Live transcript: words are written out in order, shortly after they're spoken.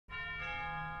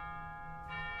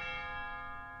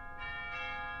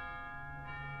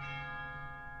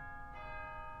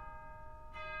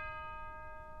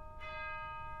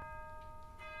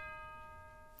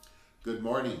Good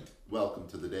morning. Welcome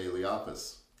to the Daily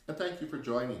Office, and thank you for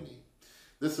joining me.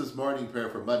 This is morning prayer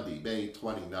for Monday, May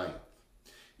 29th.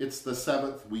 It's the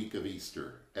 7th week of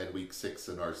Easter and week 6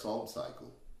 in our psalm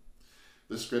cycle.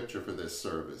 The scripture for this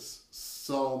service,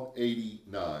 Psalm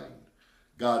 89,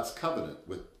 God's covenant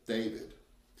with David,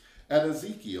 and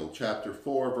Ezekiel chapter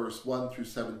 4, verse 1 through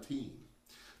 17.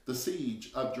 The siege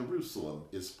of Jerusalem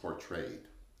is portrayed.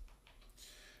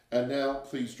 And now,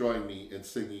 please join me in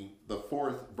singing the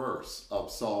 4th verse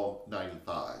of Psalm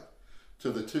 95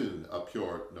 to the tune of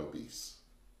Pure Nobis.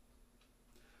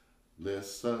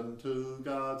 Listen to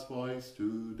God's voice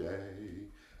today,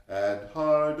 and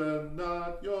harden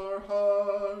not your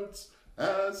hearts,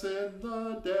 as in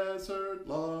the desert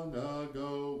long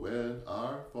ago, when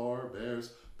our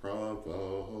forebears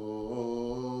provoked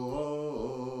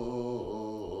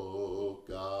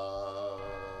God.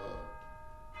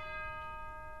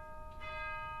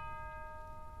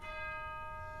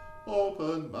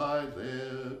 Open my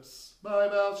lips, my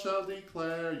mouth shall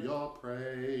declare your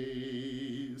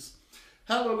praise.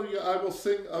 Hallelujah, I will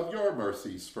sing of your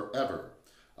mercies forever.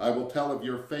 I will tell of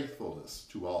your faithfulness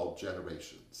to all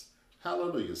generations.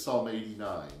 Hallelujah, Psalm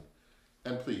 89,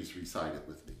 and please recite it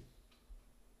with me.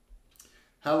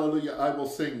 Hallelujah, I will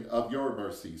sing of your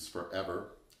mercies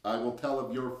forever. I will tell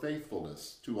of your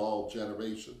faithfulness to all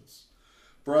generations.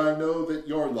 For I know that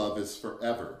your love is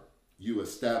forever. You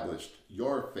established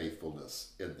your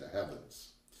faithfulness in the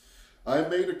heavens. I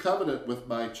have made a covenant with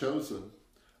my chosen.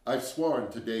 I've sworn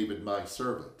to David my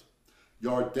servant.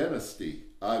 Your dynasty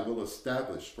I will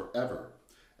establish forever,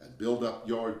 and build up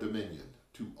your dominion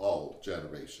to all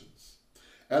generations.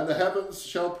 And the heavens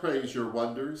shall praise your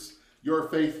wonders, your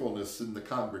faithfulness in the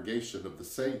congregation of the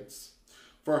saints.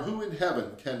 For who in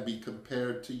heaven can be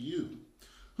compared to you?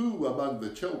 Who among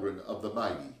the children of the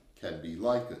mighty can be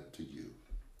likened to you?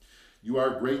 You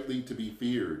are greatly to be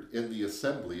feared in the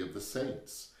assembly of the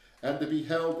saints, and to be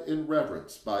held in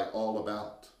reverence by all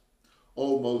about.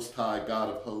 O Most High God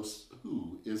of hosts,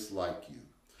 who is like you?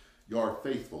 Your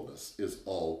faithfulness is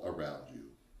all around you.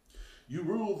 You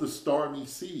rule the stormy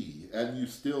sea, and you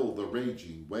still the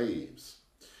raging waves.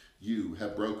 You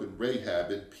have broken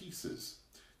Rahab in pieces.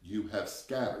 You have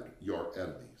scattered your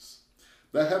enemies.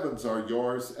 The heavens are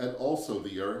yours, and also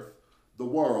the earth, the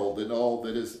world and all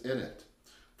that is in it.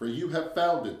 For you have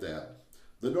founded them.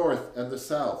 The north and the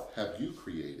south have you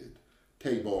created.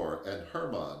 Tabor and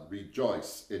Hermon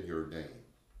rejoice in your name.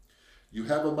 You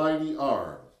have a mighty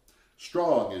arm.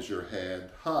 Strong is your hand,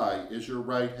 high is your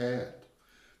right hand.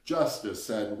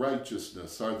 Justice and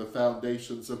righteousness are the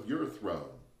foundations of your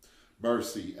throne.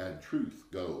 Mercy and truth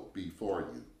go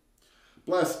before you.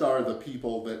 Blessed are the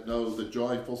people that know the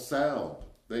joyful sound.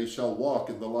 They shall walk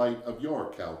in the light of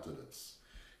your countenance.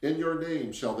 In your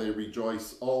name shall they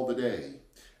rejoice all the day,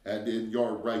 and in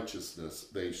your righteousness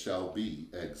they shall be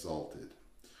exalted.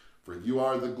 For you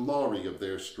are the glory of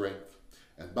their strength,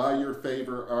 and by your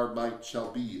favor our might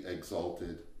shall be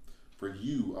exalted. For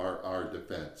you are our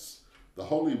defense. The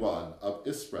Holy One of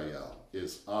Israel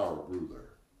is our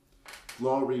ruler.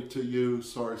 Glory to you,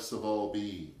 source of all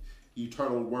being,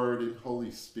 eternal Word and Holy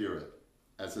Spirit,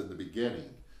 as in the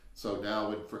beginning, so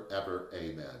now and forever.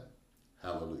 Amen.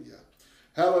 Hallelujah.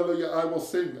 Hallelujah, I will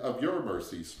sing of your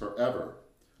mercies forever.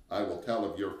 I will tell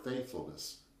of your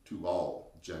faithfulness to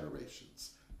all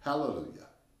generations. Hallelujah.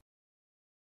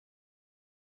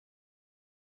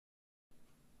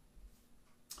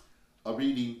 A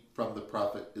reading from the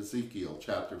prophet Ezekiel,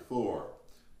 chapter 4,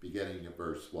 beginning at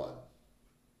verse 1.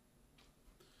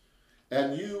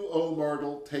 And you, O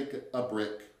mortal, take a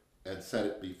brick and set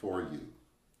it before you.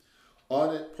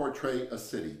 On it portray a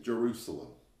city, Jerusalem,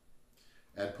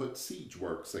 and put siege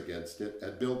works against it,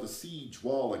 and build a siege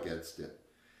wall against it,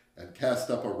 and cast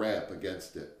up a ramp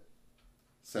against it.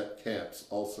 Set camps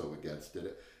also against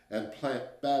it, and plant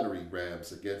battering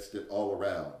rams against it all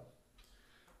around.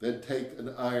 Then take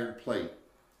an iron plate,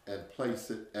 and place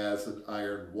it as an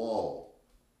iron wall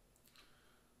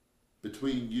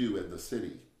between you and the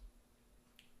city.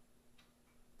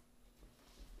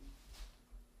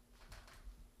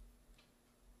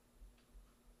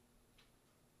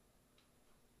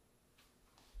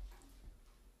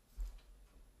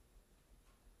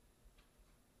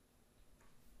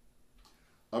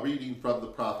 A reading from the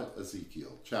prophet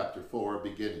Ezekiel, chapter 4,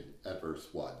 beginning at verse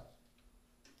 1.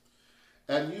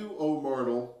 And you, O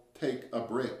mortal, take a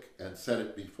brick and set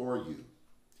it before you,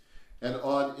 and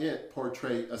on it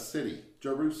portray a city,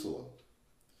 Jerusalem.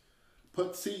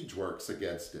 Put siege works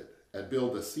against it, and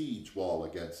build a siege wall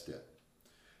against it,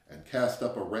 and cast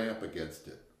up a ramp against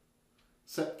it.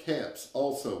 Set camps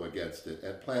also against it,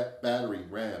 and plant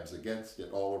battering rams against it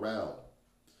all around.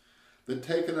 Then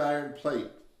take an iron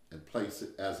plate and place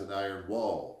it as an iron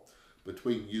wall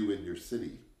between you and your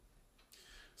city.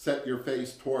 Set your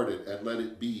face toward it and let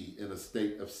it be in a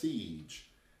state of siege,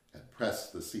 and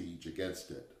press the siege against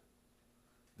it.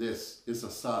 This is a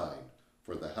sign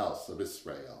for the house of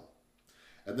Israel.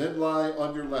 And then lie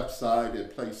on your left side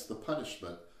and place the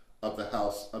punishment of the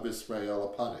house of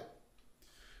Israel upon it.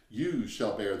 You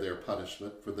shall bear their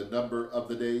punishment for the number of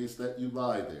the days that you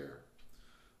lie there.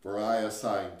 For I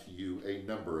assign to you a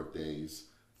number of days,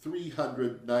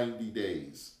 390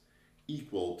 days,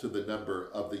 equal to the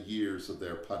number of the years of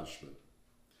their punishment.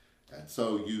 And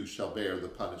so you shall bear the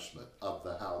punishment of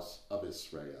the house of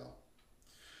Israel.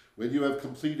 When you have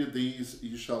completed these,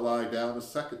 you shall lie down a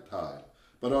second time,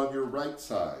 but on your right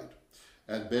side,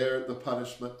 and bear the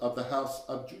punishment of the house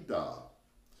of Judah.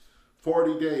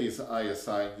 40 days I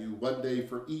assign you, 1 day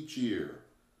for each year.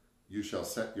 You shall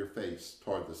set your face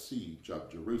toward the siege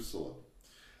of Jerusalem,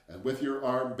 and with your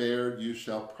arm bared you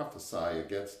shall prophesy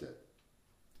against it.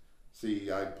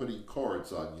 See, I'm putting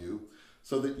cords on you,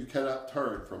 so that you cannot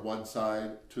turn from one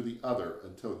side to the other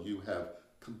until you have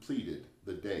completed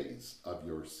the days of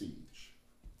your siege.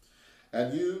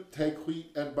 And you take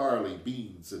wheat and barley,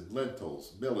 beans and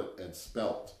lentils, millet and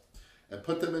spelt, and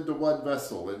put them into one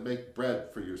vessel, and make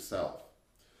bread for yourself.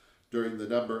 During the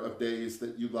number of days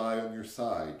that you lie on your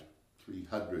side,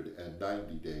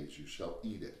 390 days you shall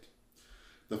eat it.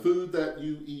 The food that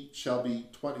you eat shall be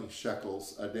 20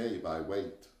 shekels a day by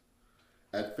weight.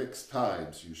 At fixed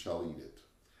times you shall eat it.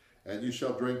 And you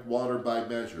shall drink water by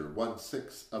measure,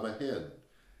 1/6 of a hin.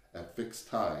 At fixed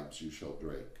times you shall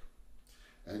drink.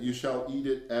 And you shall eat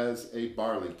it as a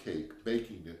barley cake,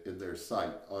 baking it in their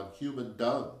sight on human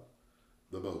dung,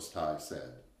 the Most High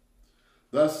said.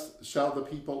 Thus shall the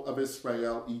people of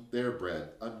Israel eat their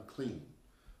bread unclean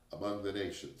among the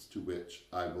nations to which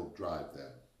I will drive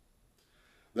them.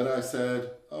 Then I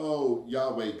said, O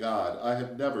Yahweh God, I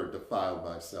have never defiled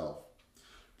myself.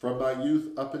 From my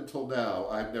youth up until now,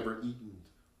 I have never eaten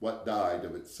what died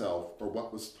of itself or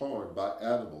what was torn by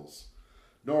animals,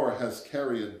 nor has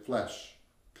carrion flesh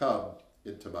come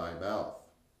into my mouth.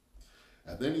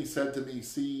 And then he said to me,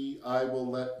 See, I will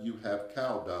let you have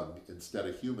cow dung instead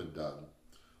of human dung,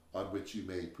 on which you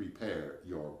may prepare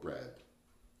your bread.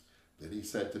 Then he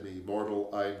said to me, Mortal,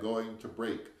 I am going to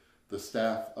break the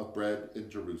staff of bread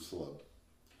in Jerusalem.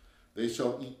 They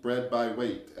shall eat bread by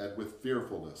weight and with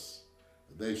fearfulness,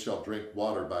 and they shall drink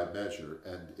water by measure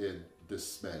and in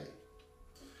dismay.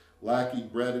 Lacking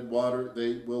bread and water,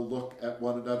 they will look at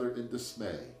one another in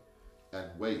dismay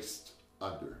and waste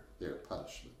under their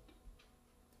punishment.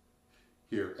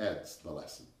 Here ends the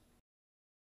lesson.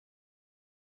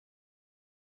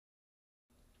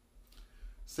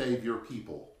 Save your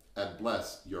people and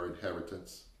bless your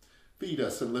inheritance. Feed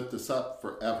us and lift us up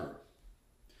forever.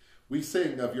 We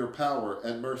sing of your power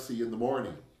and mercy in the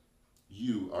morning.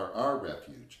 You are our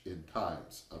refuge in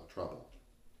times of trouble,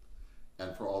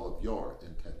 and for all of your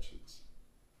intentions.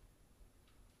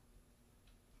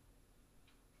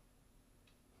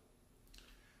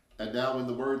 And now, in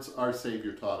the words our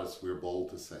Savior taught us, we're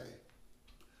bold to say,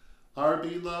 Our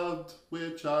beloved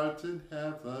which art in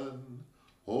heaven,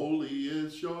 holy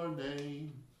is your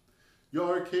name.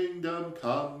 Your kingdom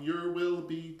come, your will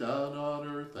be done on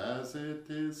earth as it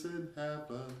is in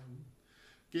heaven.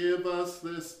 Give us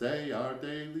this day our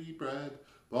daily bread.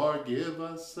 Forgive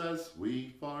us as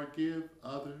we forgive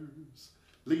others.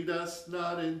 Lead us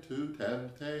not into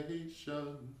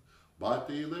temptation, but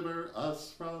deliver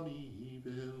us from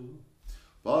evil.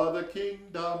 For the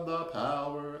kingdom, the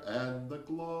power, and the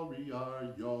glory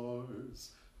are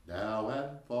yours, now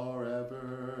and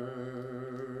forever.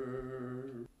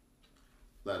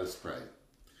 Let us pray.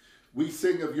 We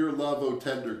sing of your love, O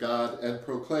tender God, and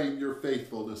proclaim your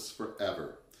faithfulness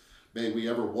forever. May we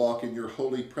ever walk in your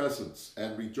holy presence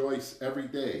and rejoice every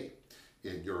day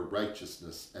in your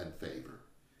righteousness and favor.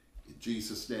 In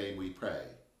Jesus' name we pray.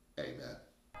 Amen.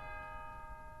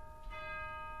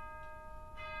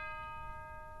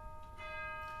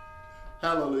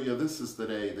 Hallelujah, this is the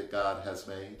day that God has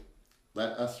made.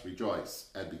 Let us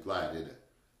rejoice and be glad in it.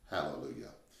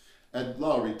 Hallelujah. And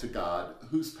glory to God,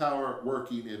 whose power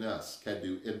working in us can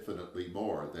do infinitely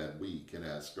more than we can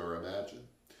ask or imagine.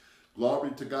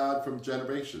 Glory to God from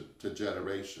generation to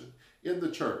generation, in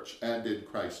the church and in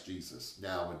Christ Jesus,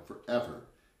 now and forever.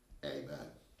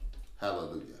 Amen.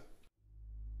 Hallelujah.